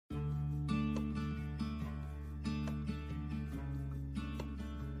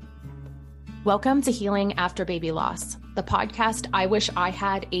Welcome to Healing After Baby Loss, the podcast I wish I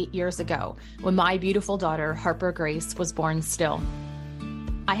had 8 years ago when my beautiful daughter, Harper Grace, was born still.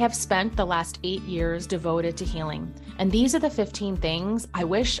 I have spent the last 8 years devoted to healing, and these are the 15 things I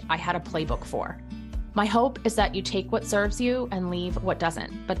wish I had a playbook for. My hope is that you take what serves you and leave what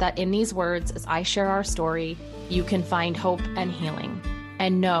doesn't, but that in these words, as I share our story, you can find hope and healing.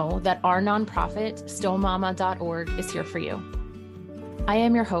 And know that our nonprofit, stillmama.org, is here for you. I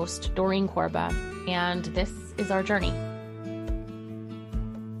am your host, Doreen Corba, and this is our journey.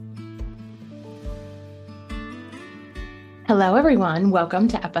 Hello, everyone. Welcome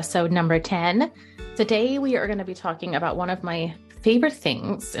to episode number 10. Today, we are going to be talking about one of my favorite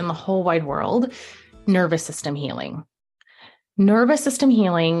things in the whole wide world, nervous system healing. Nervous system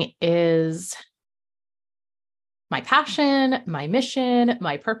healing is my passion, my mission,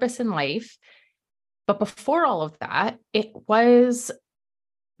 my purpose in life. But before all of that, it was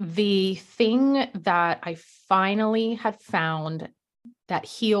the thing that I finally had found that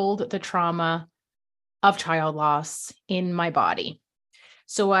healed the trauma of child loss in my body.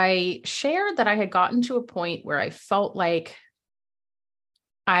 So I shared that I had gotten to a point where I felt like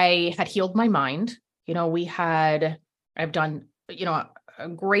I had healed my mind. I've done, a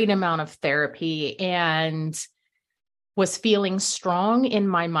great amount of therapy and was feeling strong in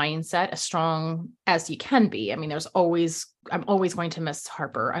my mindset, as strong as you can be. I mean, I'm always going to miss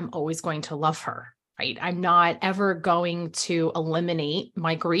Harper. I'm always going to love her, right? I'm not ever going to eliminate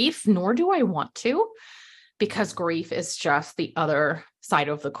my grief, nor do I want to, because grief is just the other side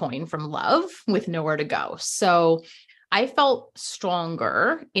of the coin from love with nowhere to go. So I felt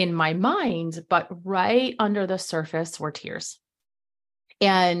stronger in my mind, but right under the surface were tears.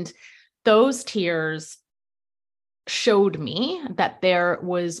 And those tears showed me that there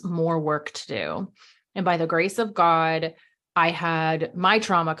was more work to do. And by the grace of God, I had my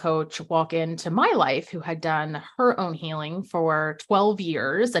trauma coach walk into my life who had done her own healing for 12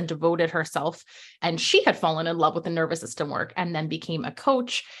 years and devoted herself. And she had fallen in love with the nervous system work and then became a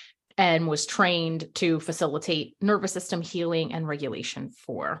coach and was trained to facilitate nervous system healing and regulation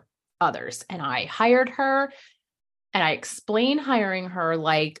for others. And I hired her, and I explained hiring her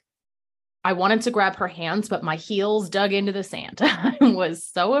like I wanted to grab her hands, but my heels dug into the sand. I was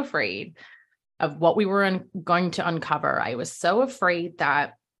so afraid of what we were going to uncover. I was so afraid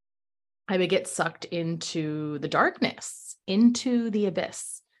that I would get sucked into the darkness, into the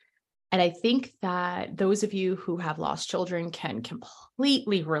abyss. And I think that those of you who have lost children can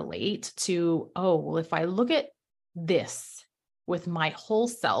completely relate to, if I look at this with my whole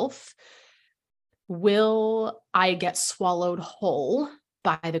self, will I get swallowed whole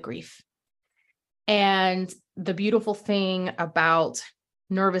by the grief? And the beautiful thing about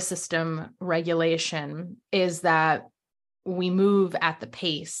nervous system regulation is that we move at the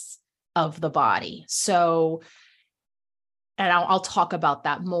pace of the body. So, and I'll talk about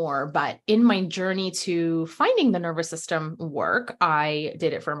that more, but in my journey to finding the nervous system work, I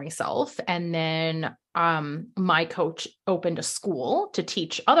did it for myself. And then my coach opened a school to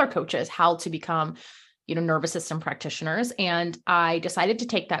teach other coaches how to become, nervous system practitioners. And I decided to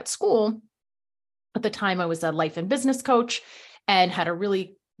take that school. At the time, I was a life and business coach and had a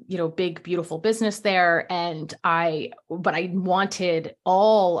really, big, beautiful business there. But I wanted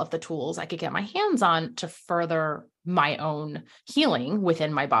all of the tools I could get my hands on to further my own healing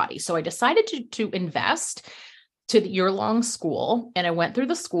within my body. So I decided to invest to the year-long school, and I went through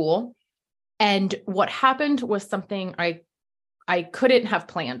the school. And what happened was something I couldn't have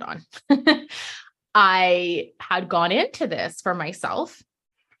planned on. I had gone into this for myself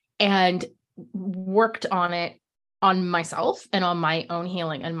and worked on myself and on my own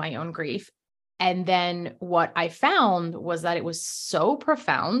healing and my own grief. And then what I found was that it was so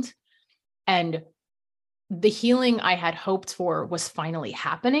profound, and the healing I had hoped for was finally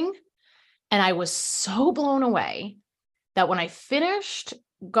happening. And I was so blown away that when I finished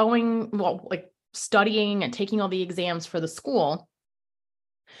studying and taking all the exams for the school,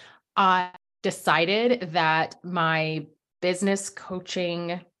 I decided that my business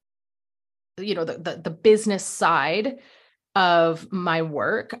coaching, the business side of my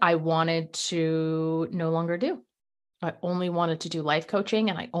work, I wanted to no longer do. I only wanted to do life coaching,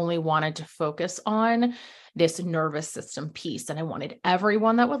 and I only wanted to focus on this nervous system piece. And I wanted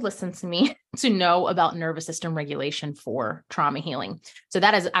everyone that would listen to me to know about nervous system regulation for trauma healing. So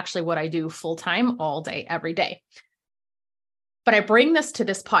that is actually what I do full time, all day, every day. But I bring this to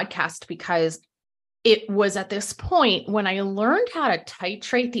this podcast because it was at this point when I learned how to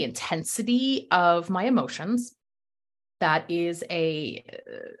titrate the intensity of my emotions. That is a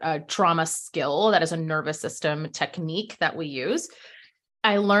trauma skill. That is a nervous system technique that we use.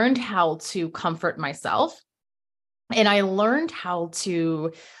 I learned how to comfort myself. And I learned how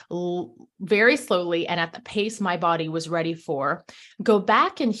to very slowly and at the pace my body was ready for, go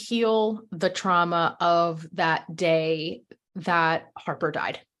back and heal the trauma of that day that Harper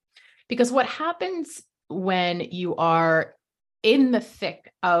died. Because what happens when you are in the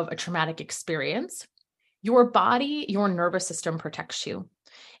thick of a traumatic experience, your body, your nervous system protects you.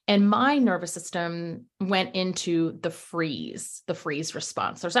 And my nervous system went into the freeze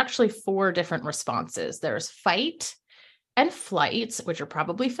response. There's actually 4 different responses. There's fight and flight, which you're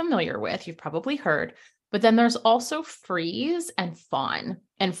probably familiar with, you've probably heard. But then there's also freeze and fawn.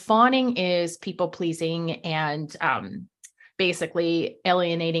 And fawning is people pleasing and basically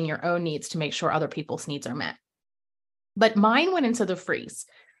alienating your own needs to make sure other people's needs are met. But mine went into the freeze.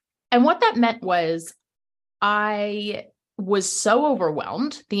 And what that meant was I was so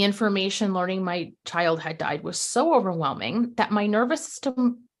overwhelmed. The information learning my child had died was so overwhelming that my nervous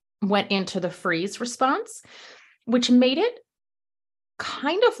system went into the freeze response, which made it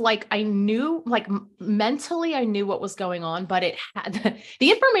kind of like I knew, like mentally, I knew what was going on, but it had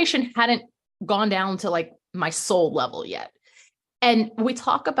the information hadn't gone down to like my soul level yet. And we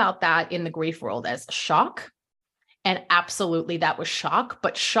talk about that in the grief world as shock. And absolutely, that was shock,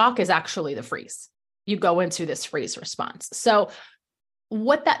 but shock is actually the freeze. You go into this freeze response. So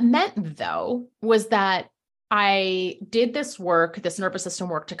what that meant, though, was that I did this work, this nervous system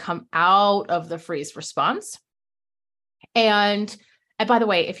work, to come out of the freeze response. And by the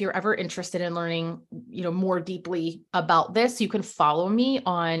way, if you're ever interested in learning, more deeply about this, you can follow me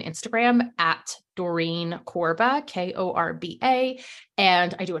on Instagram at Doreen Korba, Korba.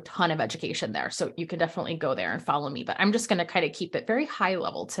 And I do a ton of education there. So you can definitely go there and follow me. But I'm just going to kind of keep it very high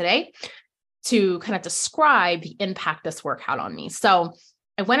level today to kind of describe the impact this work had on me. So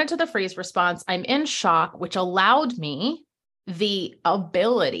I went into the freeze response. I'm in shock, which allowed me the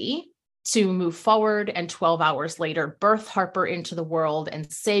ability to move forward and 12 hours later, birth Harper into the world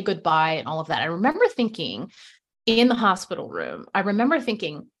and say goodbye and all of that. I remember thinking in the hospital room, I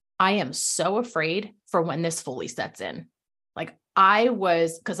am so afraid for when this fully sets in. Like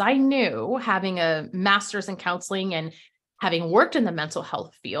because I knew, having a master's in counseling and having worked in the mental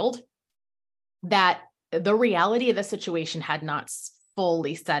health field, that the reality of the situation had not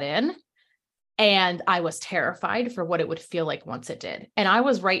fully set in. And I was terrified for what it would feel like once it did. And I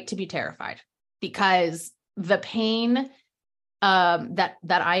was right to be terrified, because the pain that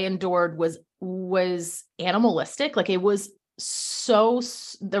I endured was animalistic. Like there was so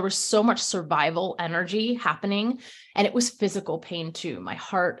much survival energy happening, and it was physical pain too. My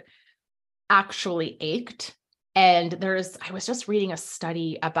heart actually ached. And I was just reading a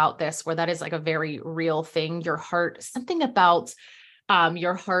study about this where that is like a very real thing. Your heart, something about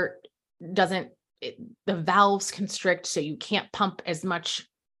your heart the valves constrict, so you can't pump as much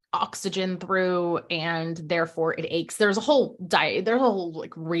oxygen through, and therefore it aches. There's a whole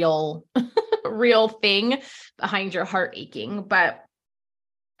like real thing behind your heart aching, but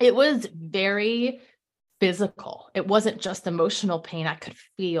it was very physical. It wasn't just emotional pain. I could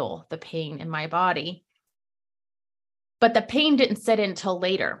feel the pain in my body, but the pain didn't set in until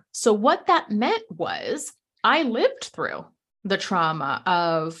later. So what that meant was I lived through the trauma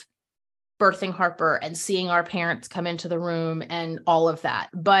of birthing Harper and seeing our parents come into the room and all of that.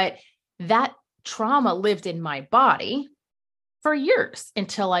 But that trauma lived in my body for years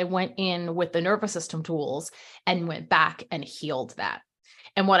until I went in with the nervous system tools and went back and healed that.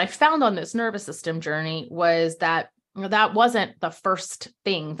 And what I found on this nervous system journey was that that wasn't the first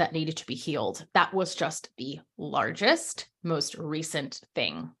thing that needed to be healed. That was just the largest, most recent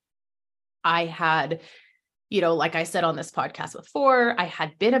thing. I had, like I said on this podcast before, I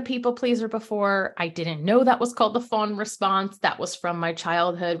had been a people pleaser before. I didn't know that was called the fawn response. That was from my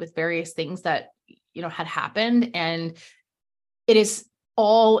childhood with various things that, had happened. And it is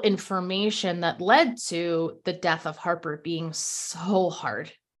all information that led to the death of Harper being so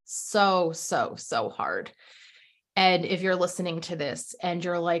hard, so hard. And if you're listening to this and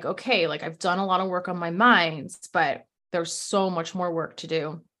you're like, okay, like I've done a lot of work on my mind, but there's so much more work to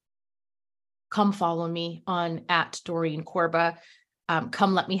do, come follow me on at Doreen Korba.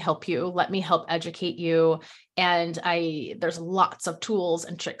 Come, let me help you. Let me help educate you. And there's lots of tools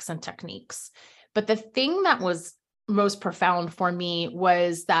and tricks and techniques. But the thing that was most profound for me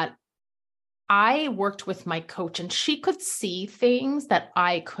was that I worked with my coach, and she could see things that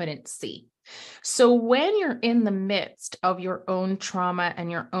I couldn't see. So when you're in the midst of your own trauma and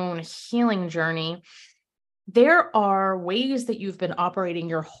your own healing journey, there are ways that you've been operating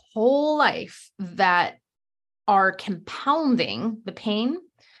your whole life that are compounding the pain,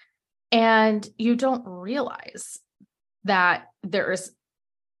 and you don't realize that there is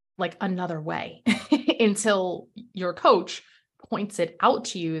like another way until your coach points it out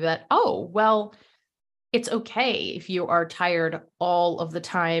to you that, oh, well, it's okay if you are tired all of the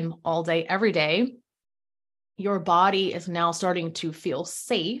time, all day, every day. Your body is now starting to feel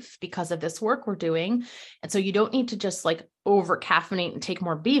safe because of this work we're doing. And so you don't need to just like over caffeinate and take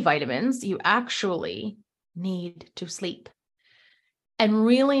more B vitamins. You actually need to sleep. And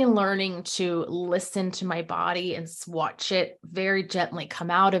really learning to listen to my body and watch it very gently come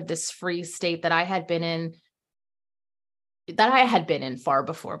out of this freeze state that I had been in far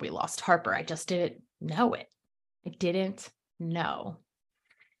before we lost Harper. I just didn't know it. I didn't know.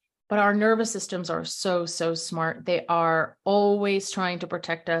 But our nervous systems are so, so smart. They are always trying to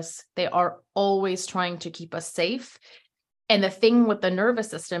protect us. They are always trying to keep us safe. And the thing with the nervous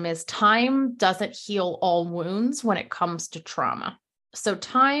system is time doesn't heal all wounds when it comes to trauma. So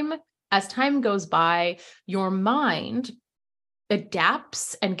as time goes by, your mind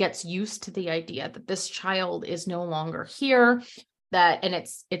adapts and gets used to the idea that this child is no longer here, and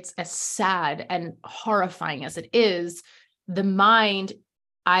it's as sad and horrifying as it is, the mind,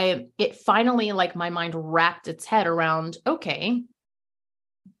 finally, like my mind wrapped its head around, okay,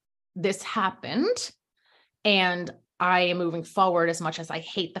 this happened and I am moving forward. As much as I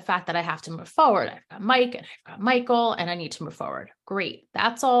hate the fact that I have to move forward, I've got Mike and I've got Michael and I need to move forward. Great.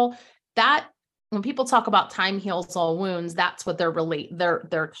 That's all that when people talk about time heals all wounds, that's what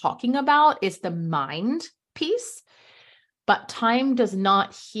they're talking about is the mind piece. But time does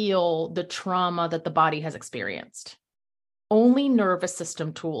not heal the trauma that the body has experienced. Only nervous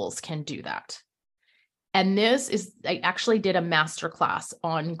system tools can do that. And I actually did a masterclass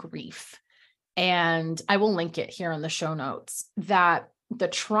on grief. And I will link it here in the show notes, that the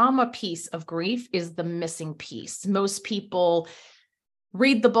trauma piece of grief is the missing piece. Most people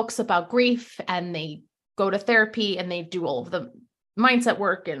read the books about grief and they go to therapy and they do all of the mindset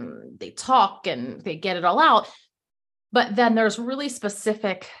work and they talk and they get it all out. But then there's really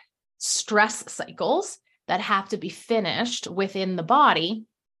specific stress cycles that have to be finished within the body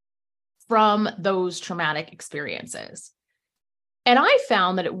from those traumatic experiences. And I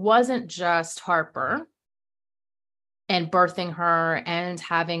found that it wasn't just Harper and birthing her and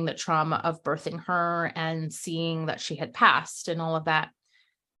having the trauma of birthing her and seeing that she had passed and all of that,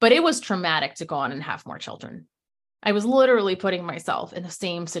 but it was traumatic to go on and have more children. I was literally putting myself in the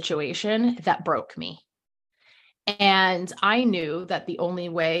same situation that broke me. And I knew that the only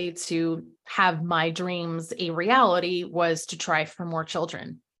way to have my dreams a reality was to try for more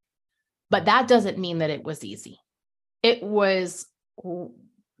children. But that doesn't mean that it was easy. It was,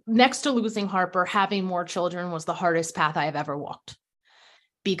 next to losing Harper, having more children was the hardest path I have ever walked,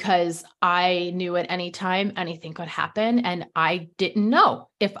 because I knew at any time anything could happen. And I didn't know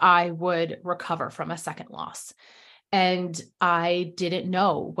if I would recover from a second loss. And I didn't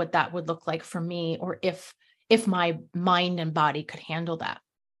know what that would look like for me, or if my mind and body could handle that.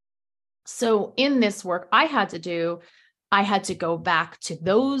 So in this work I had to go back to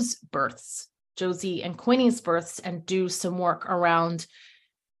those births, Josie and Quinny's births, and do some work around,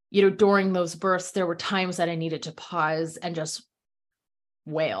 during those births, there were times that I needed to pause and just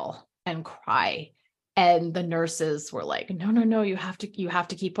wail and cry. And the nurses were like, no, you have to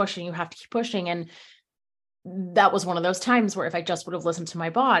keep pushing. You have to keep pushing. And that was one of those times where if I just would have listened to my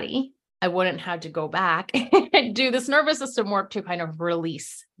body, I wouldn't have to go back and do this nervous system work to kind of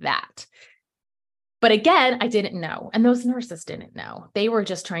release that. But again, I didn't know. And those nurses didn't know. They were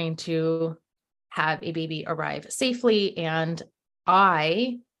just trying to have a baby arrive safely. And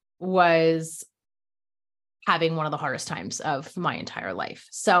I was having one of the hardest times of my entire life.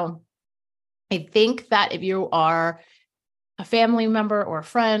 So I think that if you are a family member or a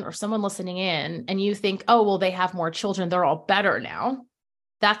friend or someone listening in and you think, oh, well, they have more children, they're all better now.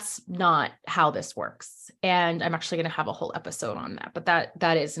 That's not how this works. And I'm actually going to have a whole episode on that, but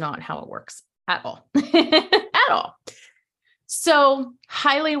that is not how it works at all, at all. So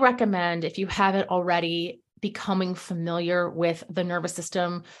highly recommend, if you haven't already, becoming familiar with the nervous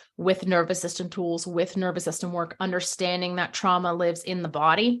system, with nervous system tools, with nervous system work, understanding that trauma lives in the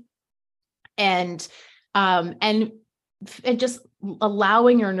body, and just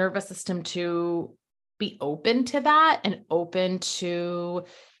allowing your nervous system to be open to that and open to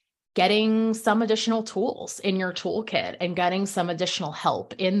getting some additional tools in your toolkit and getting some additional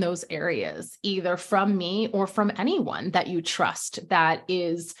help in those areas, either from me or from anyone that you trust that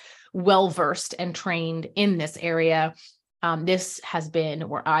is well-versed and trained in this area. This has been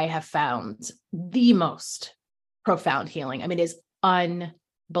where I have found the most profound healing. I mean, it is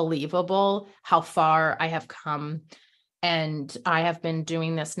unbelievable how far I have come. And I have been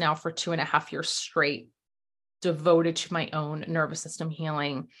doing this now for 2.5 years straight. devoted to my own nervous system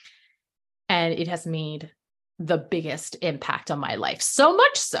healing. And it has made the biggest impact on my life. So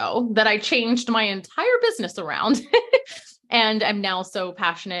much so that I changed my entire business around. And I'm now so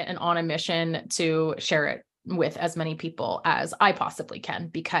passionate and on a mission to share it with as many people as I possibly can,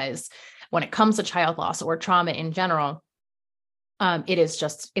 because when it comes to child loss or trauma in general,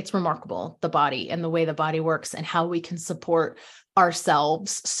 it's remarkable, the body and the way the body works and how we can support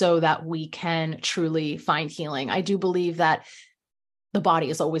ourselves so that we can truly find healing. I do believe that the body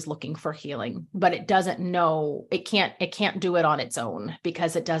is always looking for healing, but it doesn't know, it can't do it on its own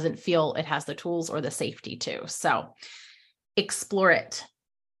because it doesn't feel it has the tools or the safety to. So explore it.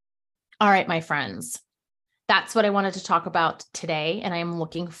 All right, my friends, that's what I wanted to talk about today. And I am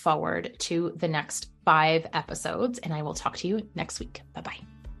looking forward to the next 5 episodes, and I will talk to you next week. Bye-bye.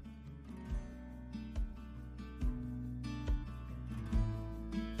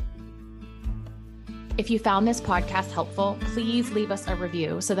 If you found this podcast helpful, please leave us a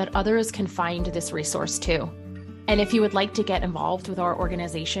review so that others can find this resource too. And if you would like to get involved with our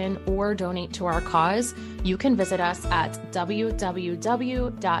organization or donate to our cause, you can visit us at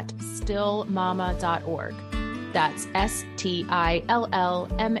www.stillmama.org. That's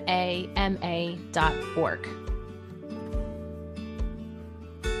STILLMAMA.org.